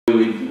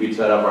we'd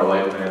set up our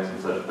light plants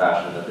in such a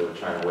fashion that they would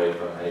shine away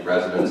from any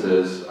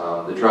residences.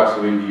 The trucks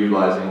that we'd be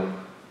utilizing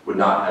would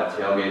not have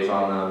tailgates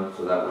on them,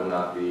 so that would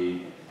not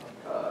be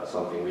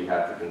something we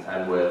have to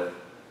contend with.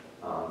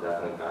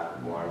 Definitely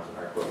backup alarms, and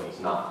our equipment is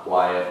not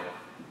quiet,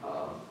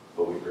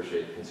 but we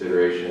appreciate the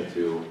consideration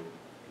to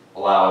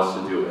allow us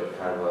to do it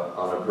kind of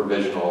on a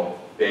provisional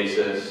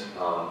basis.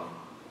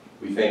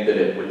 We think that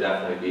it would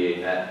definitely be a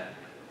net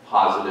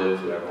positive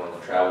to everyone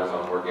that travels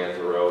on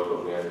Morganza Road,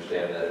 but we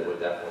understand that it would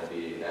definitely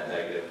be a net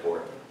negative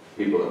for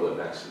people that live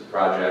next to the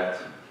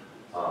project.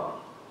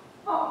 Well,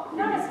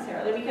 not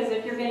necessarily, because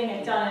if you're getting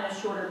it done in a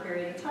shorter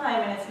period of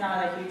time and it's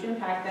not a huge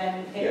impact,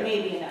 then it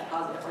may be a net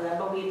positive for them,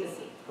 but we have to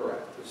see.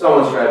 Correct. If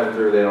someone's driving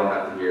through, they don't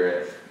have to hear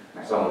it.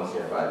 If someone's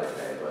nearby, they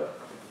may, but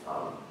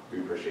we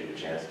appreciate the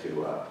chance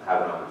to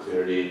have an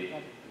opportunity.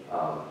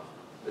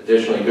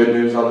 Additionally, good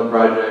news on the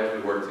project,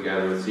 we worked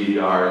together with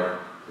CDR and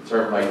the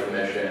Turnpike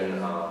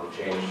Commission. We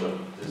changed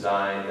some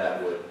design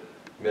that would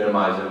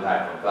minimize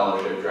impact on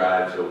Fellowship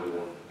Drive, so we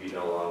won't be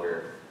no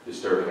longer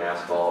disturbing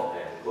asphalt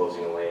and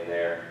closing a lane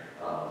there,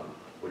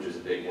 which is a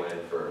big win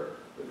for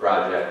the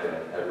project and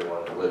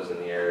everyone that lives in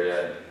the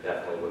area. It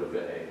definitely would have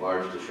been a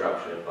large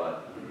disruption,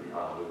 but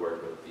we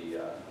worked with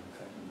the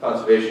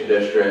Conservation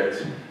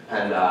District,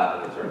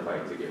 PennDOT, and the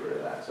Turnpike to get rid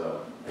of that.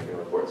 So I can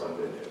report some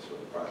good news for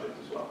the project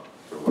as well.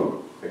 So,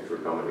 well, thanks for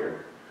coming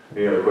here.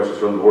 Any other questions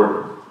from the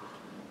board?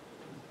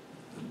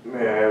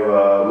 May I have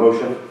a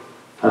motion?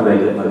 I make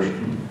that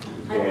motion.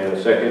 And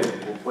a second?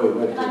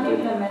 Can I make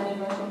an amended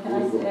motion? Can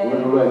I say?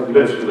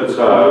 Let's,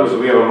 so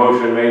we have a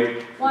motion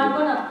made. Well, I'm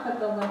going to put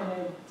the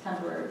limited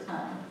temporary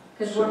time,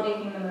 because we're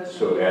making the motion.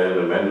 So add an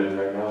amendment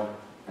right now?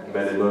 Okay.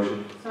 Amended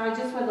motion? So I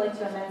just would like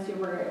to amend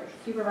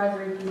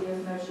Supervisor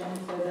Eugenia's motion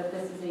so that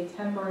this is a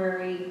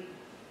temporary,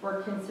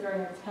 we're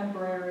considering a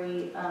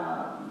temporary,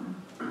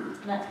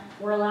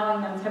 we're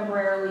allowing them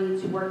temporarily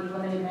to work a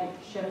limited night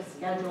shift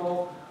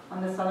schedule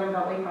on the Southern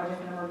Beltway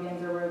project in the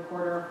Morganza Road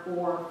corridor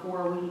for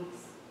 4 weeks,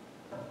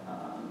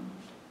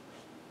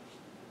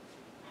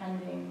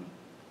 pending,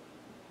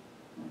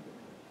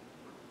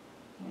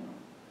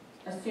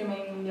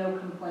 assuming no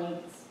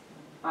complaints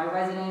by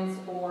residents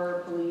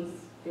or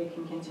police, they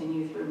can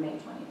continue through May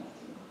 2019.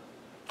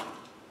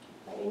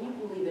 And you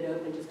can leave it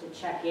open just to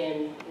check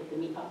in at the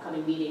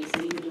upcoming meetings.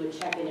 So you can do a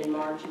check-in in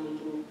March, and we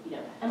can,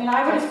 I mean,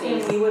 I would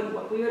assume we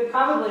would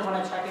probably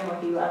want to check in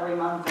with you every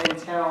month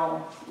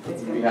until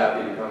it's We'd be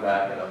happy to come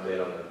back and update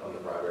on the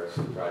progress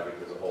of the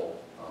project as a whole.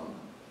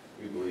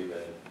 We believe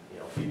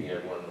in keeping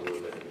everyone in the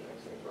loop and making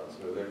things run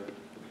smoother.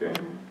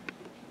 Okay.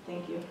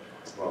 Thank you.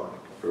 Well,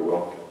 very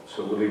well.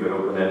 So we'll leave it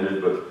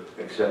open-ended,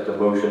 but accept the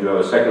motion. Do I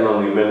have a second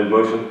on the amended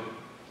motion?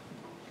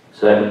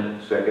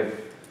 Second. Second.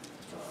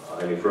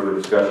 Any further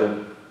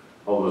discussion?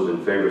 All those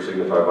in favor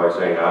signify by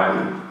saying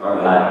aye.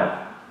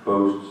 Aye.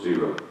 Opposed?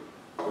 0.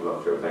 Good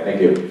luck, Joe.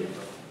 Thank you.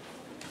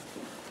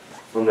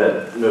 On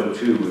that note,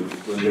 too,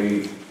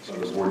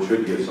 the board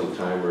should give some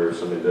time or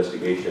some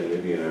investigation,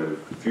 maybe in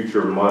a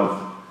future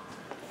month,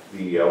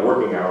 the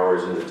working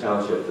hours in the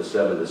township, the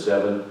 7 to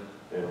 7,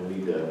 and we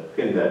need to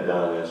pin that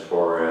down as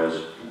far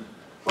as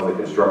on the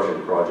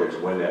construction projects,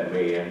 when that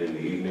may end in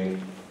the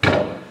evening.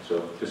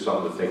 So just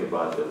something to think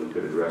about that we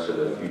could address at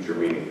a future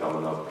meeting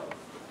coming up.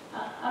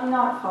 I'm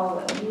not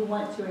following. You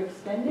want to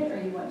extend it or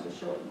you want to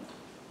shorten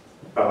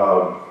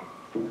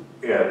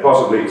it? Yeah,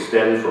 possibly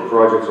extend for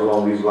projects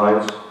along these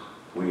lines.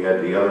 We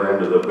had the other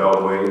end of the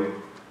Beltway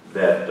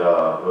that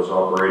was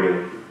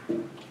operating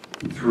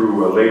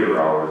through a later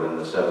hour than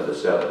the 7 to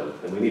 7,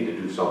 and we need to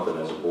do something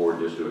as a board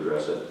just to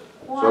address it.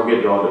 So I'll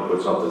get Dawn to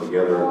put something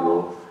together, and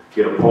we'll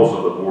get a pulse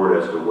of the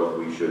board as to what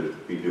we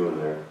should be doing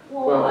there.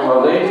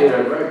 Well, they did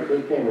it right.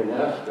 They came and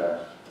asked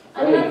us.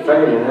 They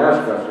didn't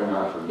ask us or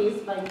nothing.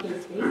 Case by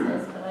case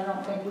basis, but I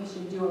don't think we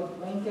should do a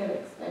blanket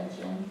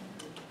extension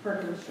for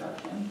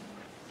construction.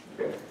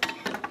 Okay.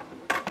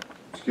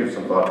 Let's give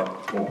some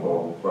thought.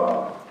 We'll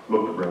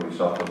look to bring you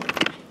something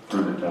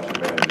through the township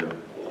manager.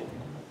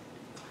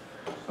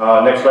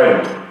 Next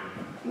item,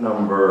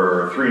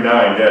 number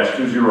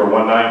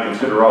 39-2019,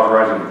 consider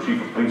authorizing the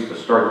chief of police to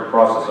start the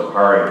process of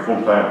hiring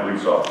full-time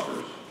police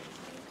officers.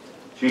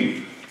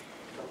 Chief.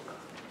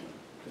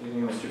 Good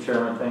evening, Mr.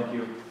 Chairman. Thank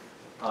you.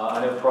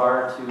 I know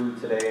prior to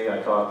today, I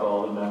talked to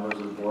all the members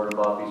of the board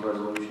about these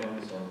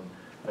resolutions, and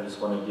I just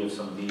want to give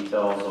some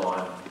details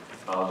on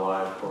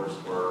why, of course,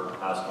 we're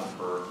asking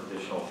for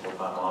additional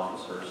full-time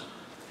officers.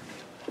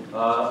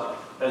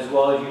 As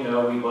well as you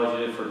know, we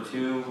budgeted for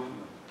 2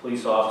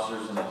 police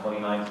officers in the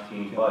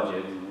 2019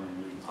 budget.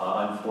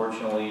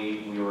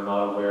 Unfortunately, we were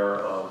not aware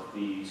of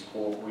the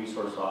school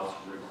resource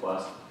officer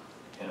request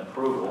and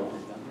approval.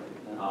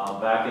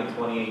 Back in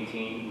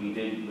 2018, we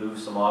did move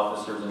some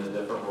officers into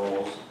different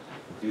roles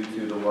due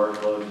to the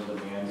workload and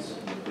demands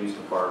in the police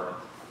department.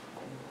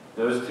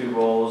 Those 2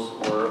 roles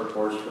were, of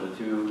course, for the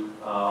 2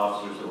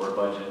 officers that were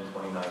budgeted in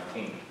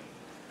 2019.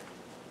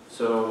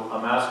 So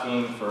I'm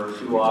asking for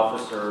 2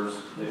 officers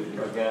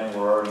that, again,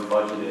 were already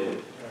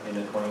budgeted in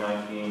the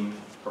 2019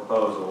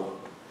 proposal,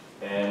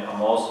 and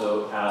I'm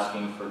also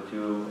asking for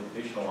 2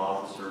 additional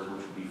officers,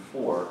 which would be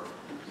 4,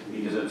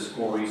 because of the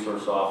school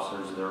resource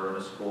officers that are in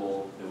the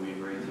school that we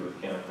agreed to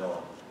with Kim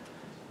McMillan.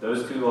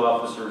 Those 2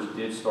 officers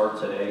did start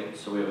today,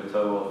 so we have a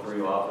total of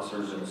 3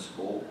 officers in the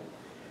school.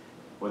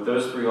 With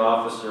those 3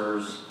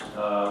 officers,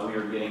 we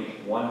are getting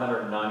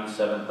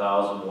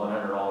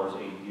 $197,100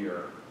 a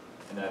year,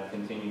 and that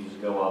continues to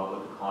go up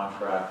with the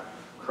contract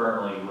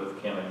currently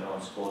with Kim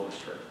McMillan School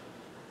District.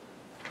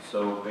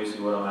 So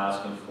basically what I'm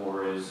asking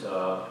for is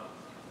the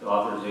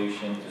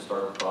authorization to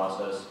start the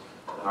process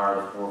to hire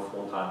the 4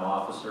 full-time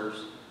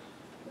officers.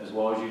 As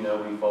well as you know,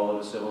 we follow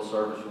the civil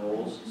service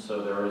rules,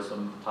 so there is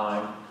some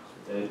time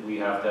that we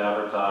have to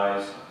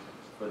advertise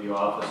for the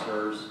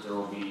officers. There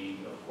will be,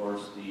 of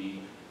course, the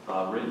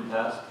written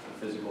test, the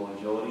physical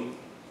agility,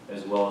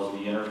 as well as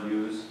the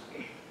interviews.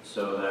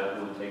 So that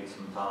would take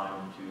some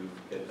time to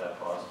get that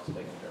process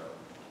taken care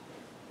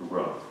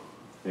of.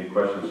 Any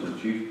questions for the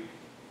chief?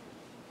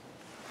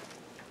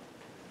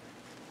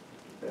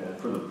 And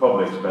for the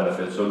public's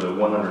benefit, so the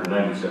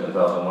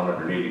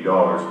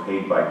 $197,180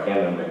 paid by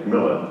Canon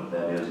McMillan,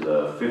 that is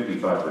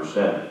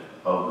 55%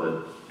 of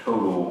the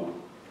total,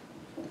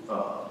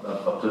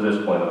 up to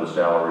this point, of the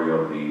salary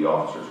of the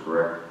officers,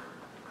 correct?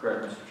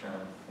 Correct, Mr.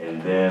 Chairman.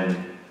 And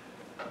then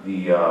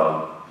the,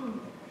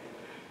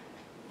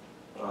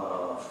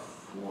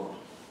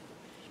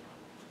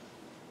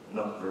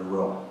 not very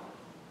well.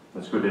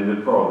 Let's go into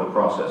the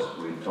process.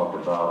 We talked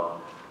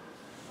about,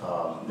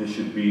 this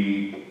should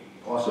be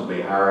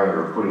possibly hiring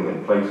or putting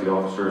in place the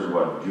officers,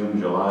 what, June,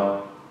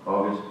 July,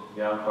 August?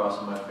 Yeah, I'm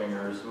crossing my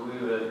fingers. We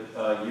have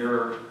a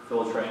year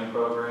field training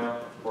program.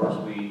 Of course,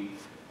 we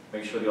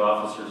make sure the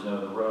officers know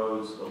the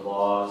roads, the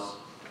laws,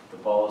 the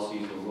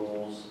policies, the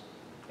rules.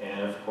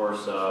 And of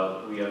course,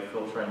 we have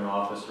field training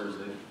officers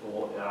that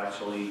will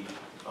actually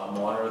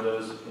monitor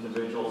those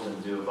individuals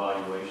and do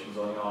evaluations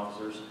on the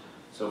officers.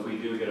 So if we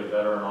do get a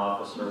veteran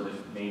officer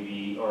that may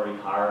be already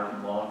hired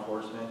in law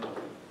enforcement,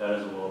 that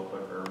is a little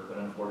quicker. But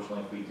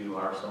unfortunately, if we do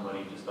hire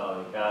somebody just out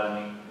of the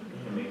academy,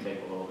 it may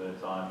take a little bit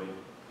of time. But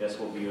yes,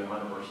 we'll be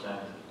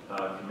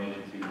 100%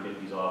 committed to get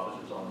these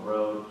officers on the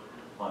road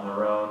on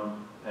their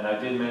own. And I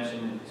did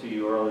mention to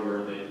you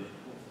earlier that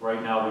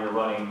right now we are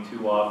running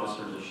 2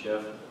 officers a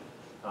shift.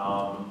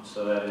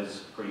 So that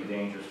is pretty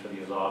dangerous for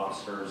these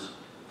officers.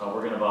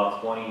 We're getting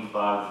about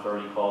 25 to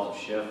 30 calls a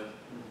shift.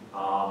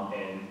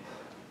 And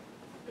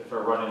if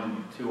we're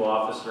running 2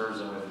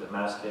 officers and with a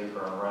domestic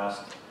or an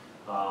arrest,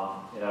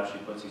 it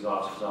actually puts these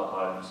officers out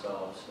by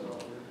themselves. So I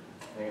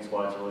think it's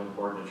why it's really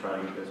important to try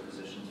to get those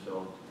positions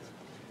filled.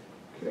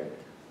 Okay.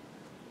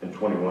 And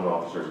 21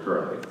 officers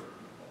currently?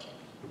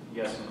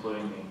 Yes,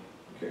 including me.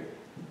 Okay.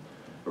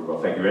 Very well,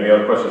 thank you. Any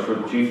other questions for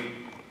the chief?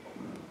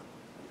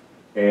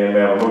 And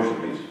may I have a motion,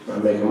 please? I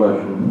make a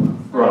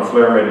motion. Ron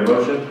Flair made a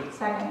motion.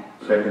 Second.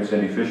 Second,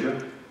 Cindy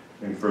Fisher.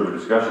 Any further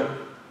discussion?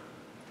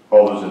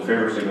 All those in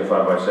favor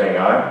signify by saying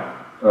aye.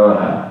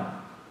 Aye.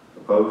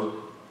 Opposed?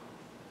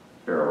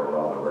 Chair will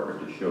allow the record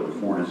to show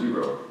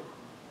 4-0.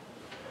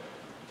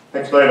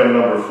 Next item,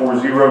 number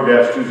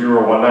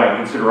 40-2019.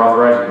 Consider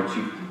authorizing the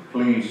chief of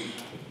police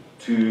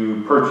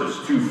to purchase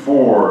 2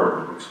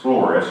 Ford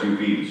Explorer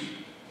SUVs.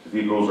 The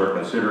vehicles are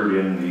considered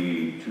in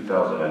the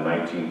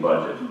 2019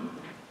 budget.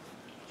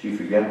 Chief,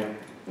 again,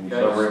 any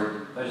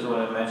summary? I just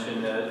want to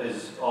mention that,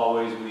 as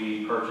always,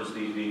 we purchase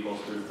these vehicles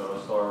through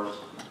PhotoStars,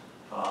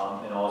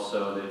 and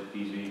also that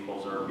these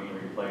vehicles are being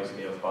replaced.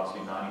 They have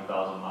approximately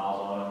 90,000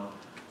 miles on them.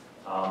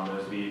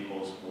 Those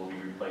vehicles will be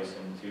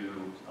replacing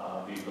 2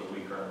 vehicles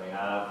we currently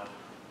have.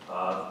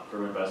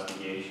 Through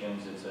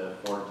investigations, it's a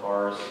Ford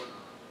Taurus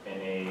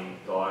and a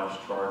Dodge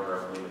Charger,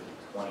 I believe it's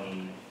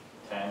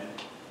 2010.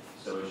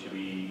 So it should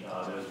be,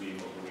 those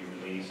vehicles will be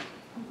released,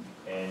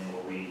 and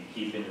we'll be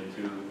keeping the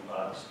 2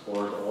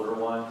 Explorers, older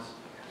ones.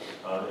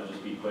 They'll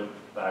just be put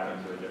back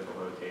into a different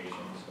rotation.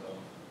 So.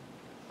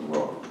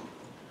 Well,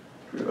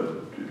 do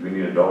we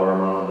need a dollar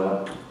amount on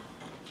that?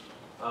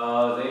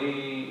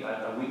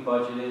 We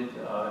budgeted,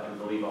 I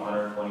believe,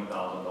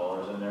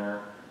 $120,000 in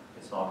there.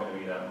 It's not going to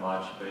be that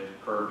much,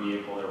 but per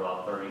vehicle they're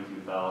about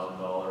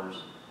 $32,000,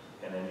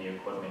 and then the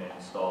equipment it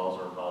installs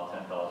are about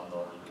 $10,000 a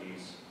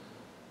piece,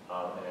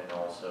 and then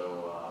also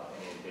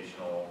any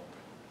additional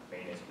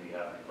maintenance we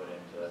have to put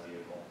into that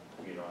vehicle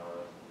to get on the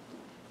road.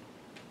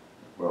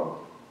 Well,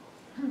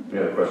 any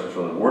other questions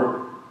from the board?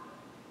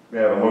 May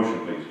I have a motion,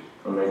 please?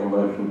 I make a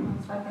motion.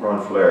 Second.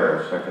 Ron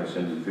Flair, second,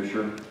 Cindy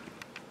Fisher.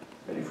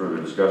 Any further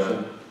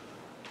discussion?